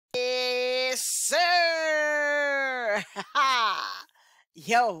Tyler.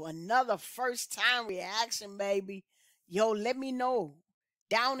 Yo, another first time reaction, baby. Yo, let me know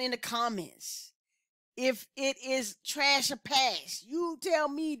down in the comments if it is trash or pass. You tell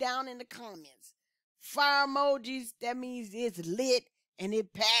me down in the comments. Fire emojis, that means it's lit and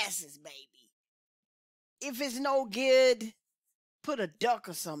it passes, baby. If it's no good, put a duck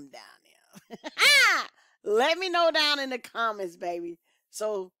or something down there. Let me know down in the comments, baby.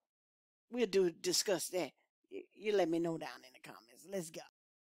 So we'll discuss that. You let me know down in the comments. Let's go.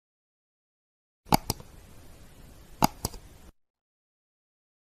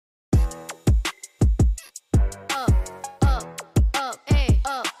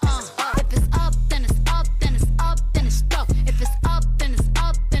 If it's up, then it's up, then it's up, then it's stuck. If it's up, then it's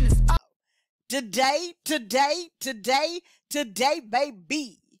up, then it's up. Today,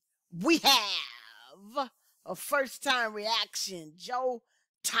 baby, we have a first time reaction. Joe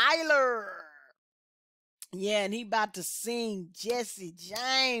Tyler. Yeah, and he about to sing Jesse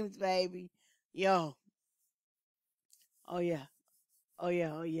James, baby. Yo. Oh yeah.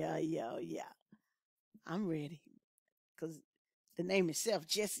 I'm ready. Cause the name itself,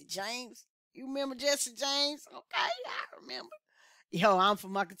 Jesse James. You remember Jesse James? Okay, I remember. Yo, I'm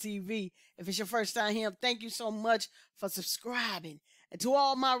famaca TV. If it's your first time here, thank you so much for subscribing. And to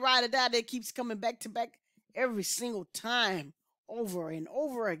all my ride or die that keeps coming back to back every single time, over and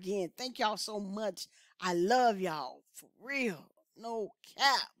over again. Thank y'all so much. I love y'all. For real. No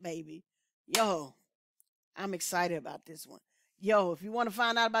cap, baby. Yo, I'm excited about this one. Yo, if you want to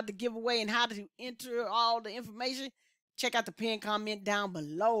find out about the giveaway and how to enter all the information, check out the pinned comment down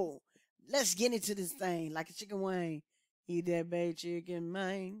below. Let's get into this thing like a chicken wing. Eat that baked chicken,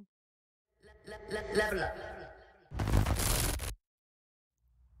 man. Level up.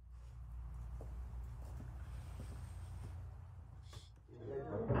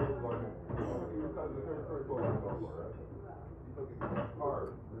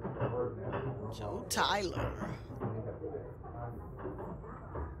 Joe Tyler.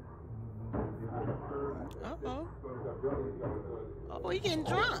 Uh-oh. Oh, he getting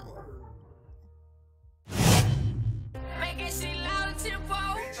drunk. Making shit loud and tempo.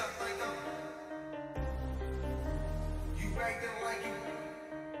 You acting like you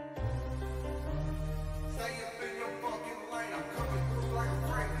stay up in your fucking lane. I'm coming through like a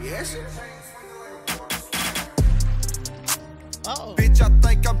friend. Yes. Uh-oh. Bitch, I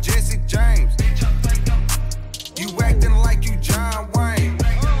think I'm Jesse James. You acting like you John Wayne.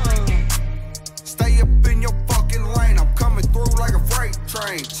 Stay up in your fucking lane. I'm coming through like a freight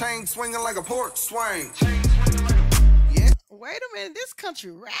train. Chain swinging like a pork swing. Yeah. Wait a minute, this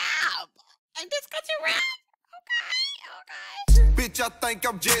country rap. Like this country rap? Okay. Bitch, I think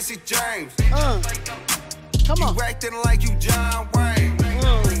I'm Jesse James. Come on. You acting like you John Wayne.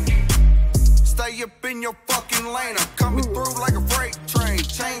 Stay up in your fucking lane. I'm coming through like a freight train.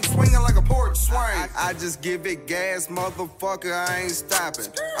 Chain swinging like a porch swing. I just give it gas, motherfucker. I ain't stopping.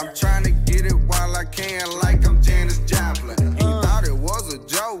 I'm trying to get it while I can, like I'm Janis Joplin. You thought it was a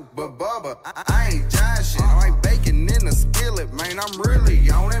joke, but Bubba, I ain't joshing. I'm like bacon in the skillet, man. I'm really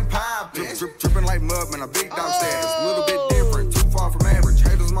on and popping. Dripping like mud, man. A big dog status. A little bit different, too far from average.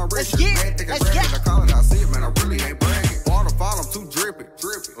 Haters my riches. Man, think I drag it. I call it, I see it, man. I really ain't bragging. Waterfall, I'm too drippy.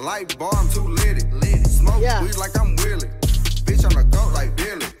 Light bar, I'm too litty. Smoke weed like I'm Willie. Bitch, I'm a goat like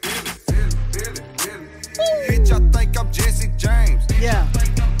Billy. Bitch, I think I'm Jesse James. Yeah.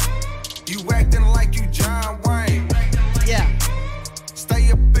 You acting like you John Wayne. Yeah.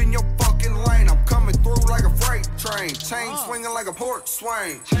 Stay up in your fucking lane. I'm coming through like a freight train. Chain swinging like a pork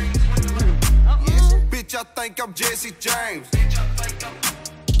swing. Bitch, I think I'm Jesse James.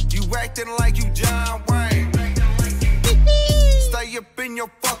 You acting like you John Wayne. Stay up in your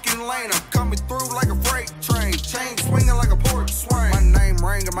fucking lane. I'm coming through like a freight train. Chain swinging like a porch swing. My name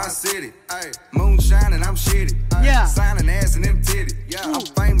rang in my city. Ay, moonshine and I'm shitty. Ay, yeah. Signing ass and them titty. Yeah, I'm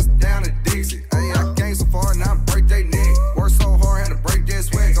famous down in Dixie. Ay, I came so far and I break they neck. Work so hard, had to break that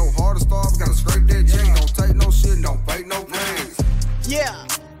sweat. Go hard to starve, gotta scrape that check. Don't take no shit, don't fake no things. Yeah.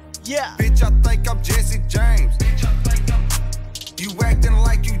 Bitch, I think I'm Jesse James. You acting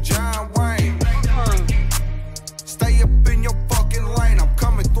like you John Wayne. Stay up in your fucking lane. I'm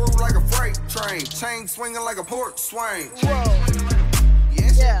coming through like a freight train. Chain swinging like a porch swing.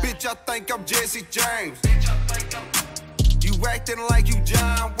 Yes, bitch, I think I'm Jesse James. You acting like you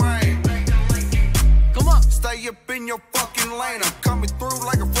John Wayne. Come on. Stay up in your fucking lane. I'm coming through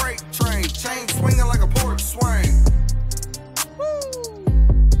like a freight train. Chain swinging like a porch swing.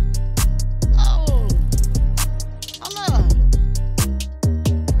 Oh. Hello.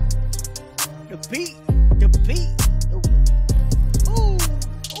 The beat.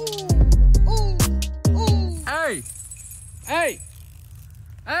 Hey, Hey!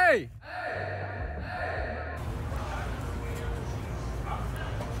 Hey!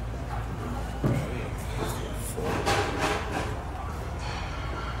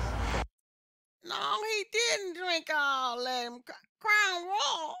 No, he didn't drink all that. Crown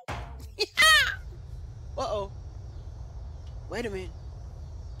Royal. Uh-oh. Wait a minute.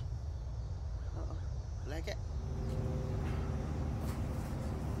 Uh-oh. Black cat.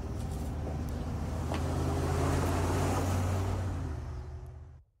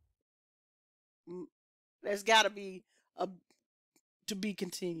 There's got to be a to be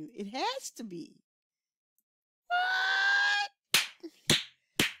continued. It has to be. What?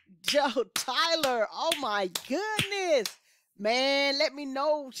 Joe Tyler. Oh my goodness. Man, let me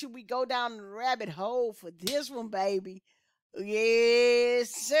know. Should we go down the rabbit hole for this one, baby? Yes,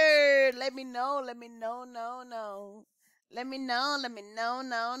 sir. Let me know. Let me know. No. Let me know. Let me know.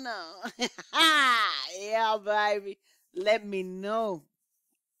 No. Yeah, baby. Let me know.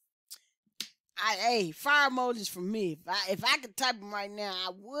 Hey, fire emojis for me. If I could type them right now,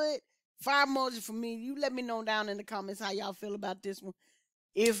 I would. Fire emojis for me. You let me know down in the comments how y'all feel about this one.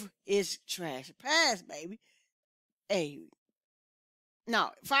 If it's trash pass, baby. Hey,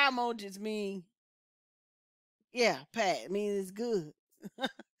 no, fire emojis mean, yeah, pass. Mean it's good.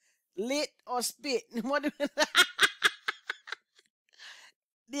 Lit or spit. What do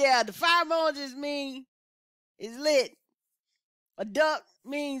yeah, the fire emojis mean it's lit. A duck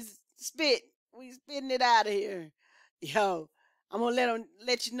means spit. We spitting it out of here. Yo, I'm gonna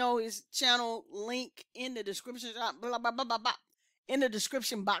let you know his channel link in the description. Blah, blah, blah, blah, blah, in the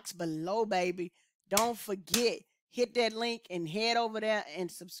description box below, baby. Don't forget, hit that link and head over there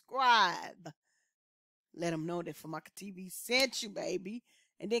and subscribe. Let them know that Famaca TV sent you, baby.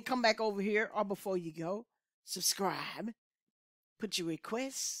 And then come back over here, or before you go, subscribe, put your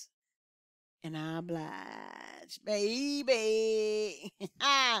requests, and I oblige, baby.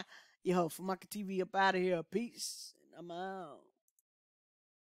 Yo, Famaca TV up out of here. Peace. And I'm out.